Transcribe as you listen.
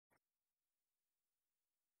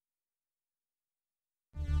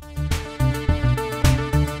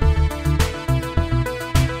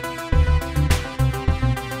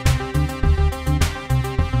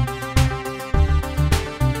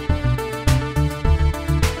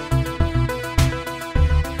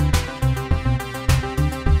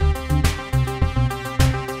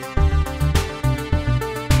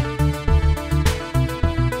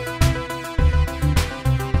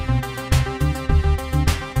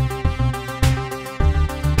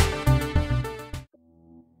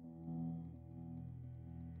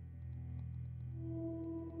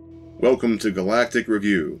Welcome to Galactic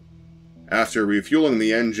Review. After refueling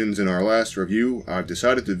the engines in our last review, I've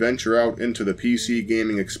decided to venture out into the PC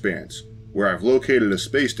gaming expanse, where I've located a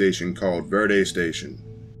space station called Verde Station.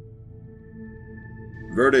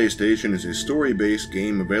 Verde Station is a story-based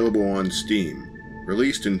game available on Steam,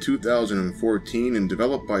 released in 2014 and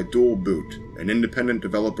developed by DuelBoot, an independent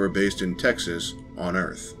developer based in Texas, on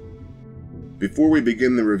Earth. Before we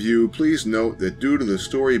begin the review, please note that due to the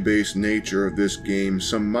story-based nature of this game,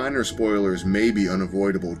 some minor spoilers may be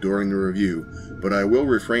unavoidable during the review, but I will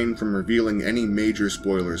refrain from revealing any major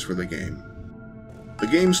spoilers for the game. The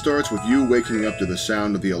game starts with you waking up to the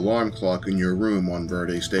sound of the alarm clock in your room on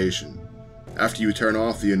Verde Station. After you turn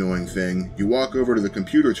off the annoying thing, you walk over to the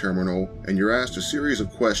computer terminal and you're asked a series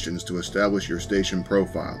of questions to establish your station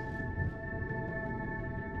profile.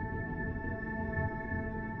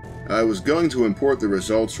 I was going to import the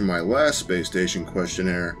results from my last space station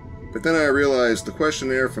questionnaire, but then I realized the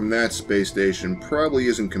questionnaire from that space station probably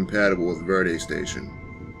isn't compatible with Verde Station.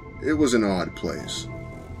 It was an odd place.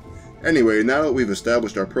 Anyway, now that we've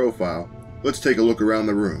established our profile, let's take a look around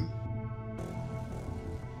the room.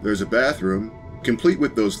 There's a bathroom, complete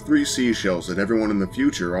with those 3 seashells that everyone in the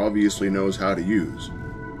future obviously knows how to use.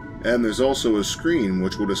 And there's also a screen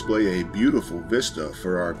which will display a beautiful vista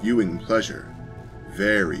for our viewing pleasure.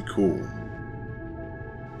 Very cool.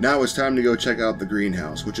 Now it's time to go check out the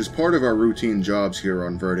greenhouse, which is part of our routine jobs here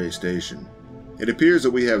on Verde Station. It appears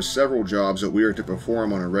that we have several jobs that we are to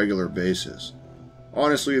perform on a regular basis.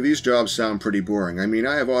 Honestly, these jobs sound pretty boring. I mean,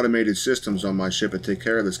 I have automated systems on my ship that take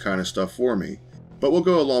care of this kind of stuff for me, but we'll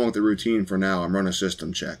go along with the routine for now and run a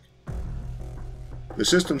system check. The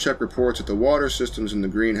system check reports that the water systems in the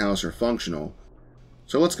greenhouse are functional,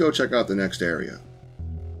 so let's go check out the next area.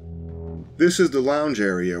 This is the lounge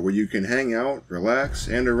area where you can hang out, relax,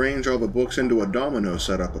 and arrange all the books into a domino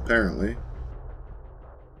setup apparently.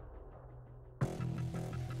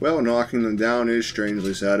 Well, knocking them down is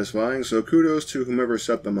strangely satisfying, so kudos to whomever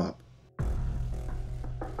set them up.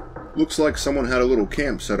 Looks like someone had a little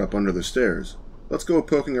camp set up under the stairs. Let's go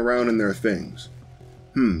poking around in their things.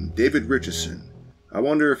 David Richardson. I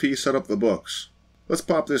wonder if he set up the books. Let's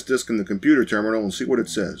pop this disk in the computer terminal and see what it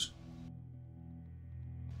says.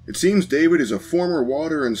 It seems David is a former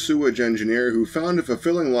water and sewage engineer who found a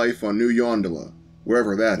fulfilling life on New Yondala,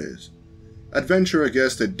 wherever that is. I'd venture a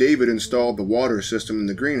guess that David installed the water system in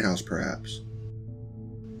the greenhouse, perhaps.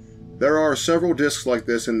 There are several discs like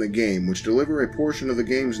this in the game, which deliver a portion of the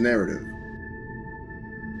game's narrative.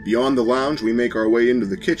 Beyond the lounge, we make our way into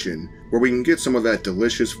the kitchen, where we can get some of that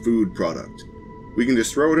delicious food product. We can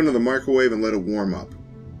just throw it into the microwave and let it warm up.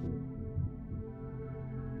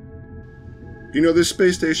 You know, this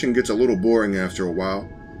space station gets a little boring after a while.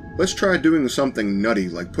 Let's try doing something nutty,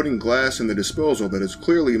 like putting glass in the disposal that is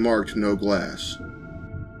clearly marked no glass.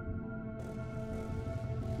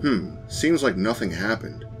 Seems like nothing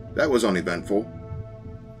happened. That was uneventful.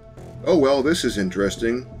 Oh well, this is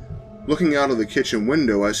interesting. Looking out of the kitchen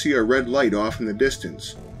window, I see a red light off in the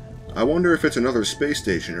distance. I wonder if it's another space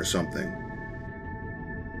station or something.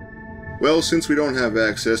 Well, since we don't have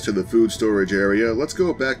access to the food storage area, let's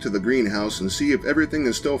go back to the greenhouse and see if everything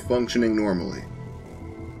is still functioning normally.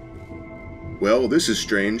 Well, this is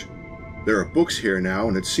strange. There are books here now,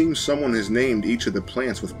 and it seems someone has named each of the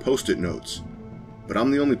plants with post-it notes. But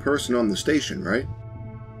I'm the only person on the station, right?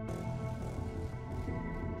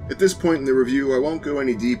 At this point in the review, I won't go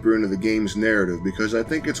any deeper into the game's narrative because I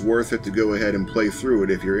think it's worth it to go ahead and play through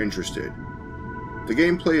it if you're interested. The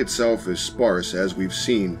gameplay itself is sparse, as we've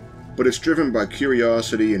seen, but it's driven by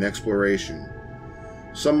curiosity and exploration.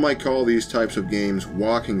 Some might call these types of games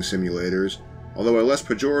walking simulators, although a less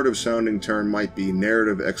pejorative sounding term might be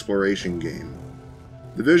narrative exploration game.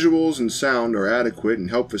 The visuals and sound are adequate and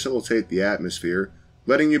help facilitate the atmosphere,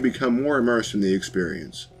 letting you become more immersed in the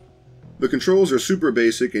experience. The controls are super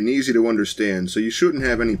basic and easy to understand, so you shouldn't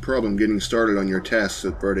have any problem getting started on your tasks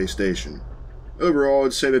at Verde Station. Overall,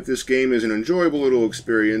 I'd say that this game is an enjoyable little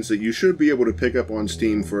experience that you should be able to pick up on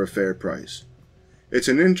Steam for a fair price. It's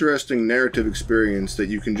an interesting narrative experience that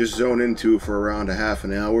you can just zone into for around a half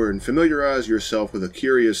an hour and familiarize yourself with a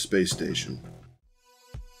curious space station.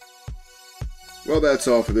 Well, that's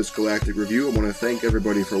all for this Galactic review. I want to thank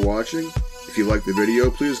everybody for watching. If you liked the video,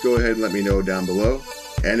 please go ahead and let me know down below.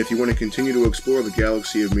 And if you want to continue to explore the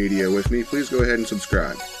galaxy of media with me, please go ahead and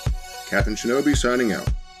subscribe. Captain Shinobi signing out.